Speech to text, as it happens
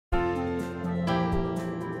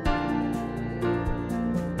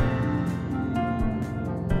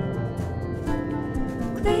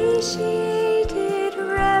glacIated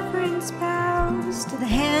reverence bows to the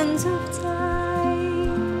hands of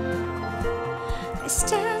time. I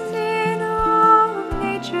stand in awe of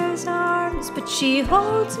nature's arms, but she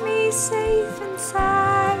holds me safe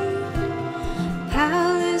inside.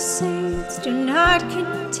 Palisades do not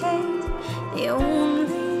contain, they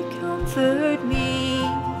only comfort me.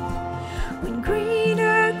 When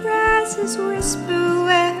greener grasses whisper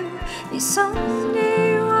where they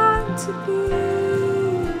someday want to be.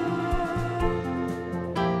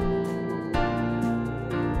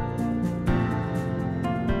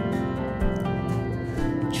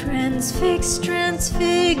 Transfixed,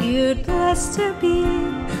 transfigured, blessed to be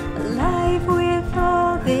alive with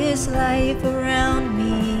all this life around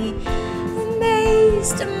me.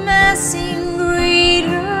 Amazed, amassing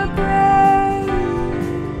greater grace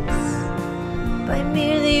by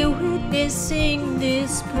merely witnessing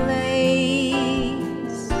this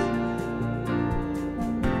place.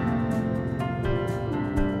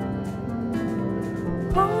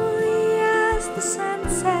 Holy as the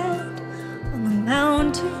sunset on the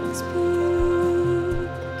mountain's peak,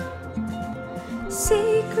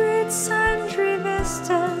 sacred sundry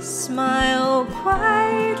vistas smile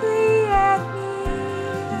quietly at me.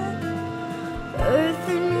 Earth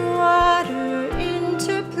and water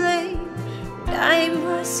interplay, and I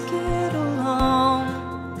must get along.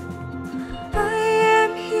 I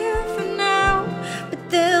am here for now, but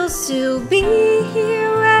they'll still be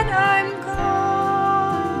here when I'm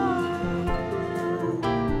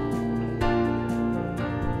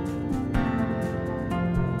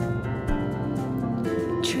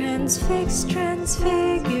transfixed,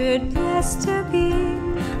 transfigured, blessed to be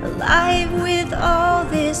alive with all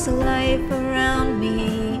this life around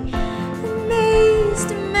me.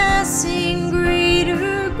 Amazed, amassing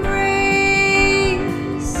greater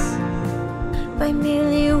grace by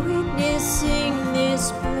merely witnessing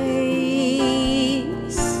this place.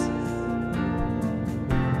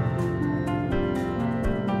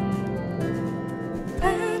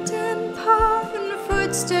 Plant and paw and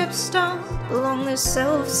footsteps stomp along the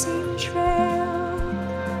self-same trail.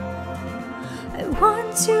 I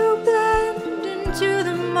want to blend into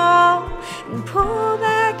them all and pull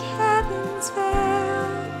back heaven's veil.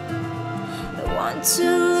 I want to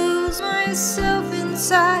lose myself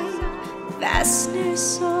inside the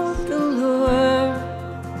vastness of the Lord.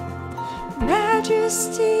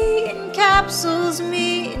 Majesty encapsulates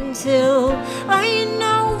me until I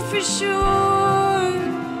know for sure.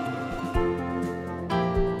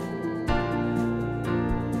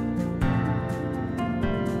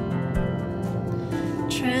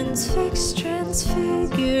 Transfixed,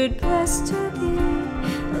 transfigured, blessed to be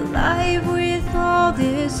alive with all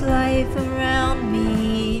this life around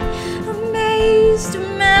me. Amazed,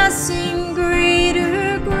 amassing